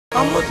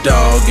I'm a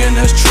dog and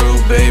that's true,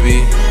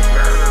 baby.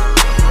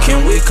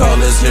 Can we call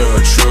this here a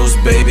truce,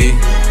 baby?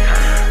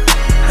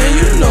 And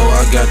you know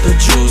I got the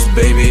juice,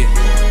 baby.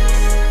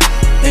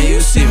 And you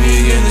see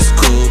me and it's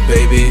cool,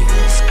 baby.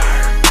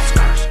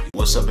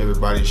 What's up,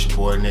 everybody? It's your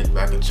boy Nick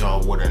back at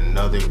y'all with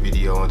another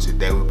video, and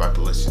today we're about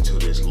to listen to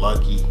this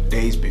Lucki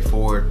Days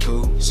Before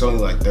 2. It's only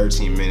like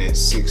 13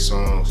 minutes, 6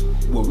 songs.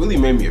 What really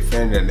made me a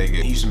fan of that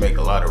nigga, he used to make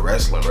a lot of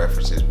wrestling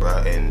references, bro.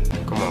 And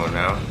come on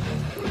now.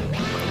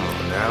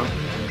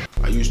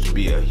 I used to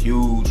be a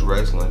huge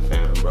wrestling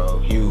fan, bro.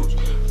 Huge.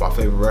 My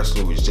favorite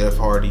wrestler was Jeff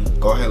Hardy.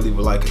 Go ahead and leave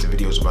a like because the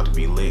video is about to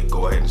be lit.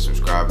 Go ahead and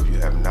subscribe if you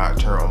have not.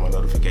 Turn on my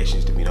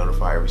notifications to be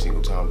notified every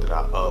single time that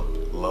I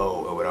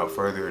upload. And without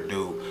further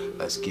ado,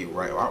 let's get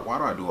right. Why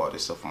do I do all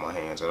this stuff with my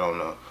hands? I don't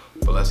know.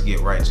 But let's get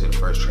right into the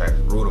first track,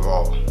 Root of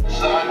All.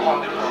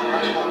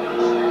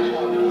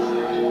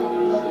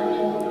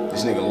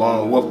 This nigga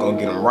Lone Wolf gonna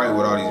get him right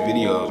with all these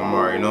videos. I'm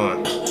already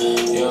knowing.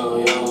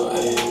 Yo,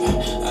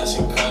 ay, that's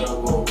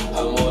incredible.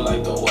 I'm more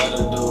like the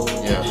weather do.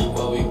 Yeah.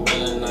 What we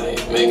been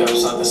tonight, make up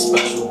something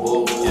special,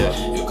 boo.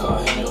 Yeah. You call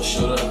him your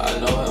shooter, I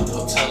know him,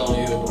 he'll tell on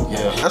you.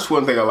 Yeah. That's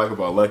one thing I like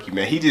about Lucki,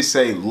 man. He just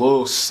say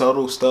little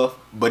subtle stuff,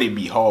 but it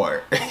be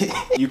hard.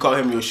 You call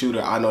him your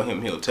shooter, I know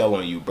him, he'll tell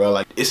on you, bro.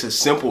 Like, it's a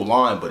simple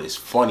line, but it's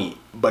funny.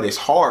 But it's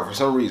hard for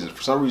some reason.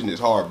 For some reason,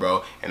 it's hard,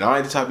 bro. And I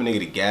ain't the type of nigga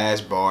to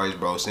gas bars,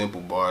 bro. Simple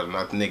bars. I'm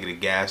not the nigga to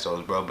gas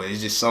those, bro. But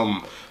it's just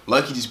some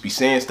Lucki just be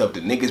saying stuff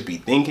that niggas be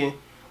thinking,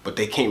 but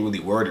they can't really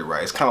word it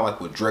right. It's kind of like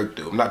what Drake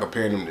do. I'm not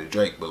comparing him to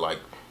Drake, but like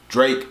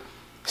Drake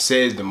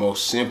says the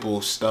most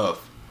simple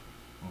stuff,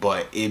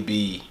 but it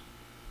be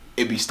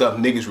stuff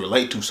niggas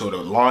relate to, so the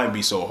line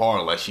be so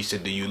hard. Like she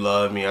said, do you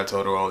love me? I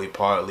told her only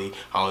partly.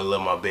 I only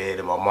love my bed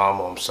and my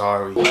mama, I'm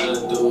sorry. What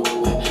to do?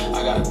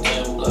 I got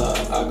thin blood,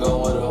 I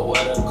go with a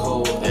weather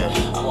cool. Yeah.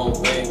 I'm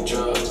on big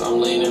drugs, I'm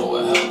leaning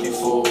with healthy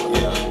food.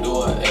 Yeah.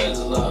 Do it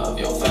as love,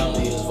 your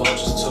family is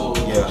vultures too.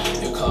 Yeah.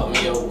 You call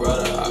me your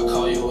brother, I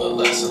call you a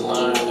lesson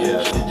learned.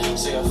 Yeah.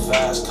 See a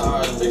fast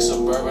car, big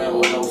suburban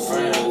with no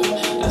friends.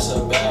 That's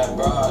a bad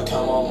broad,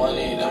 count more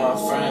money than my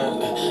friends.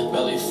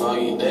 Belly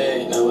foggy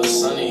day, never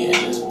sunny in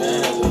this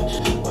Benz.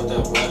 What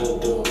that weather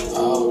do? I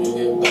hope you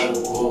get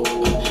better, boo.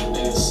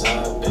 Niggas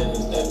side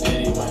business, that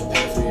pity might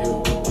pay for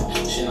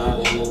you. She not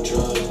in the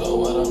drugs, but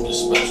what, I'm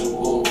just special,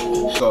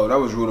 boo. So that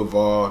was Root of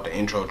All, the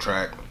intro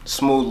track.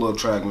 Smooth little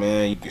track,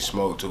 man. You can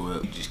smoke to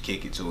it. You just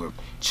kick it to it.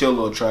 Chill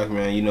little track,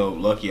 man. You know,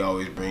 Lucki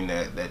always bring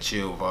that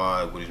chill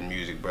vibe with his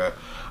music, bruh.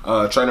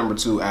 Track number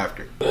 2,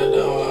 After. I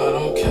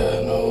don't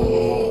care no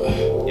more.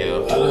 Yeah.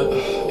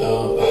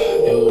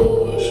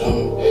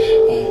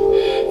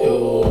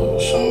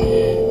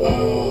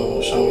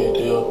 Show me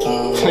do your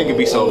time. This nigga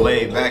be so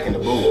laid back in the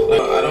booth.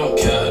 I don't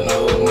care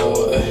no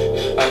more.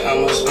 Like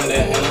I'ma spend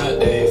it in a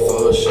day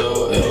for a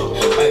show.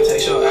 Like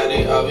take your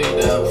ID, I'll be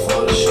there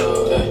for the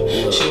show.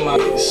 She might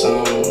be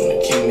something to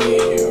keep me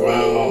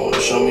around,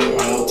 show me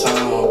around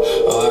town.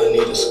 Oh, I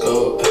need a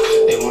scope.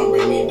 They wanna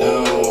bring me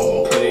down.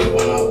 Pretty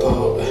when I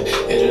pop,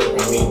 they just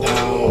bring me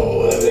down.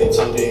 Whatever they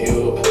talk to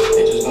you,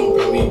 they just gonna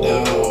bring me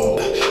down.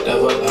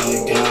 Devil down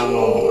the gown,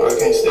 I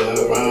can't stay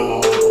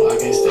around. I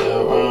can't stay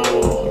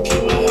around.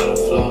 Keep my head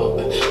afloat.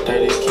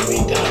 Dirties keep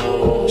me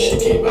down. She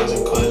keep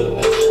asking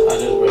questions. I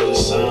just read the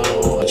sound.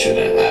 But you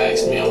didn't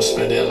ask me, I'm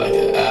spending like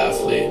an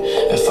athlete.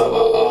 If I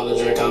bought all the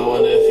drink, I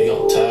wonder if he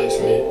gon' tax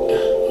me.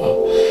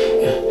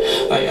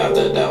 Like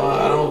after that one,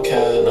 I don't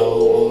care no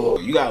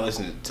more. You gotta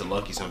listen to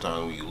Lucki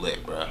sometimes when you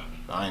lit, bruh.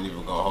 I ain't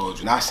even gonna hold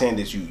you. Not saying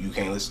that you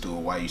can't listen to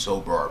it while you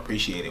sober or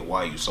appreciate it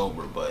while you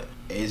sober, but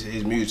his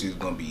music is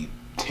gonna be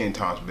 10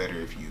 times better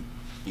if you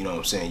know what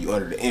I'm saying, you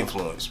under the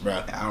influence,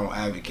 bruh. I don't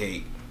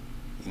advocate,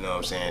 you know what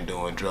I'm saying,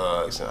 doing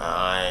drugs.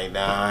 I ain't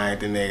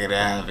the nigga to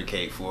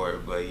advocate for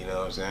it, but you know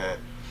what I'm saying.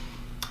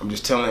 I'm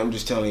just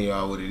telling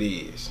y'all what it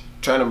is.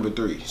 Try number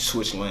 3,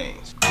 Switch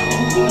Lanes.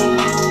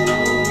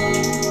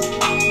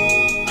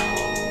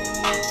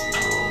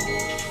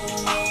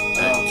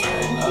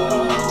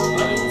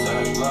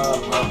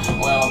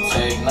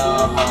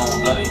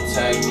 Bloody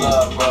tag,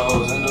 blood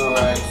bros,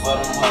 indirect for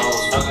them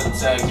hoes. Fuck a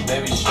text,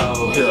 baby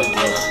show.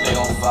 They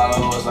gon'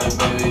 follow us like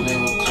baby,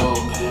 leave a clue.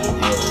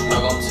 Bro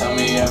gon' tell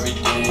me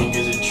everything,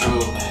 is it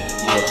true?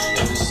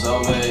 If it's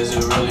over, is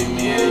it really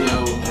me or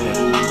you?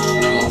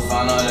 You gon'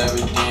 find out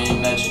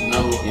everything that you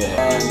knew.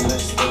 And it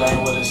still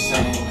ain't what it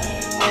seemed.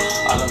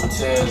 All them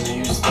tears and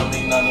you still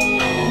mean none to me.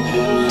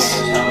 That's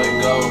how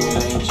it goes,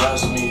 it ain't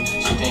just me.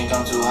 She think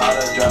I'm too hot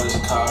to drive this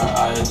car,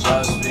 I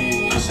adjust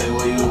me. You say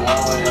what you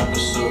want when you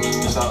pursue.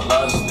 It's not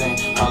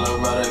lusting, all the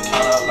brother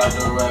count up like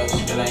the rest.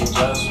 It ain't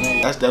just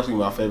me. That's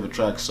definitely my favorite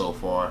track so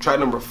far. Track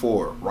number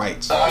 4,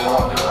 Rights. She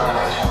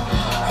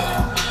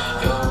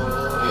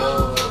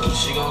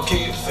gon'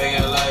 keep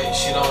faking like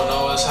she don't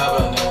know what's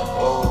happening.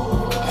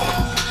 Whoa.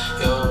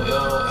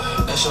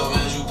 That's your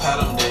man, you pat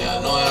him there.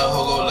 I know that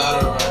hoe go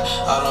let her in.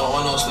 I don't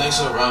want no snakes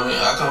around me.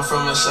 I come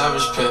from a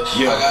savage pit.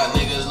 I got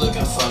niggas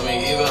looking for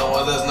me, even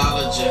when that's not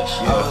legit.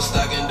 I was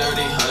stacking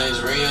dirty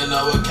honeys, ringing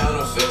up with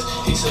counterfeits.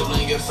 He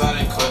sibling get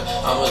fat and quit.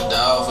 I'm a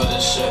dog for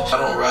this shit.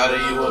 I don't ride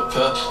you a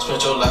pill.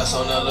 Spent your last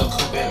on that little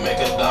coupe and make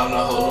a dime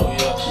the whole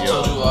New Year.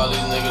 Told you all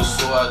these niggas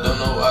fool. I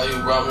don't know why you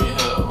brought me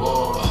here.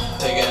 Whoa.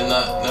 Taking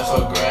nothing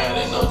for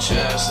granted, no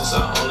chances.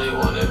 I only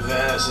want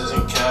advances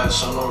and cash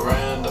on a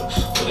random.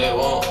 What they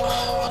want?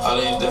 All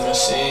these different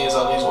scenes,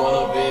 all these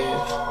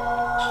wannabes.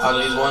 All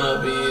these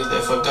wannabes,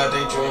 they forgot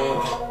they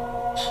dream.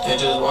 They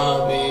just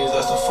wannabes,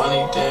 that's the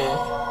funny thing.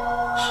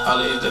 All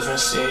these different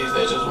scenes,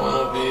 they just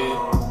wanna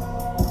be.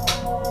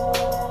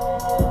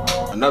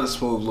 Another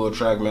smooth little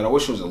track, man. I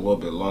wish it was a little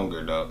bit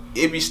longer though.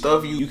 It be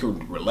stuff you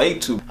could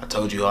relate to. I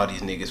told you all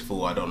these niggas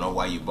fool. I don't know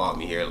why you bought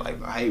me here.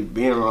 Like, I hate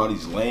being around all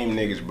these lame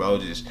niggas, bro.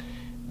 Just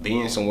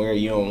being somewhere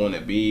you don't want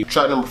to be.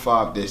 Track number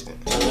 5, Distant.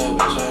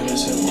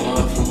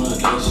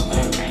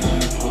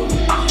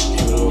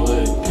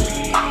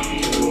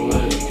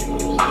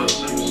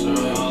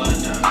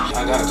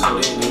 I got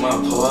codeine in my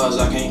pores,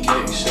 I can't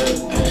kick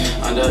shit.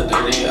 Under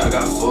 30, I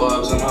got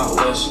Forbes on my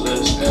wish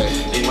list.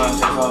 Leave my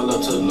faith all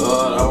up to the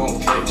Lord, I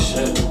won't kick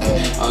shit.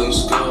 I in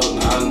school,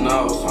 now I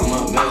know if I'm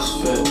a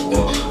misfit.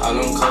 All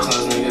them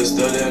close niggas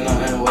still did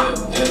nothing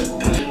with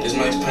it. This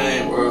makes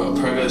pain, bro.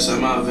 Progress in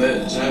my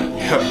vision.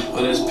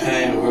 But it's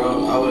pain,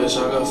 bro. I wish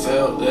I could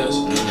feel this.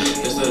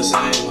 It's the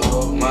same,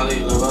 bro. Molly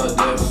live a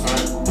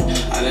different.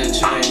 I didn't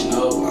change,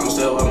 no. I'm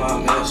still with my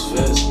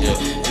misfits.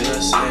 In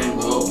the same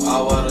boat,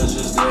 our water's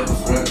just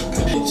different.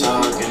 You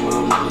talking, my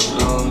money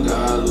long,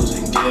 God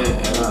losing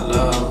get. And I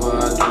love her,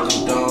 I don't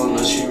condone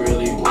her. She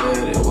really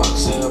with it.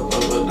 Walks up,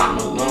 but I'm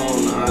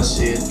alone. Now I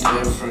see it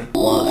different.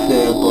 Walks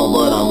up,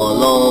 but I'm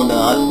alone.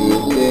 Now I see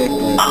it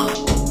different.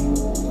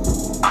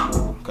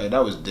 Okay,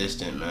 that was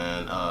Distant,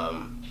 man.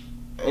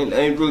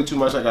 Ain't really too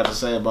much I got to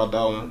say about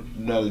that one.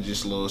 Another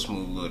just a little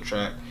smooth little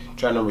track.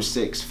 Track number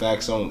 6,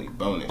 Facts Only,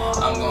 Bonus.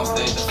 I'm gonna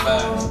state the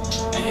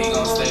facts, and he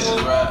gonna state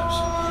his raps.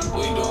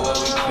 We do what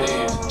we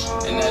please,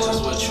 and that's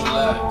just what you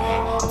lack.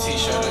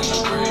 T-shirt in the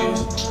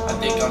breeze, I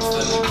think I'm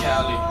still in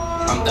Cali.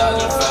 I'm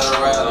dodging federal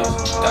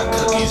rallies, got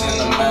cookies in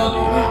the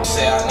melly.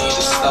 Say I need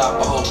to stop,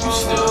 I hope you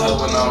still here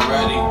when I'm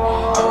ready.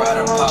 I'd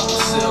rather pop a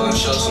seal and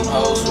show some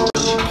hoes who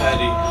really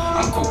petty.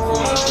 I'm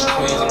cruising through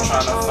Queens, I'm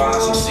trying to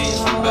find some seeds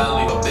from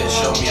belly. A bitch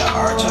show me an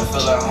arch, I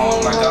feel at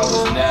home like I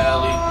was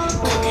Nelly.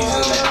 Cookies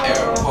in the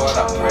airport,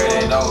 I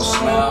pray they don't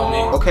smell me.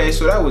 Okay,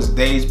 so that was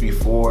Days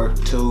Before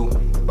 2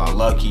 by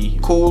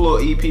Lucki. Cool little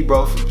EP,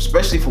 bro,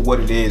 especially for what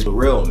it is.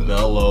 Real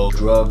mellow,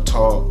 drug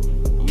talk, you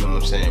know what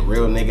I'm saying?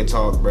 Real nigga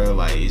talk, bro.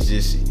 Like, it's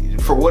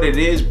just, for what it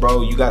is,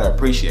 bro, you gotta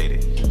appreciate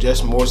it.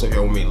 Just more stuff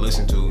you want me to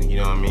listen to, you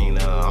know what I mean?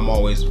 I'm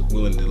always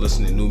willing to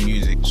listen to new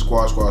music.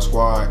 Squad, squad,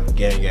 squad,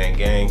 gang, gang,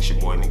 gang. It's your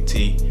boy Nick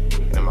T,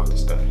 and I'm out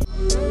this thing.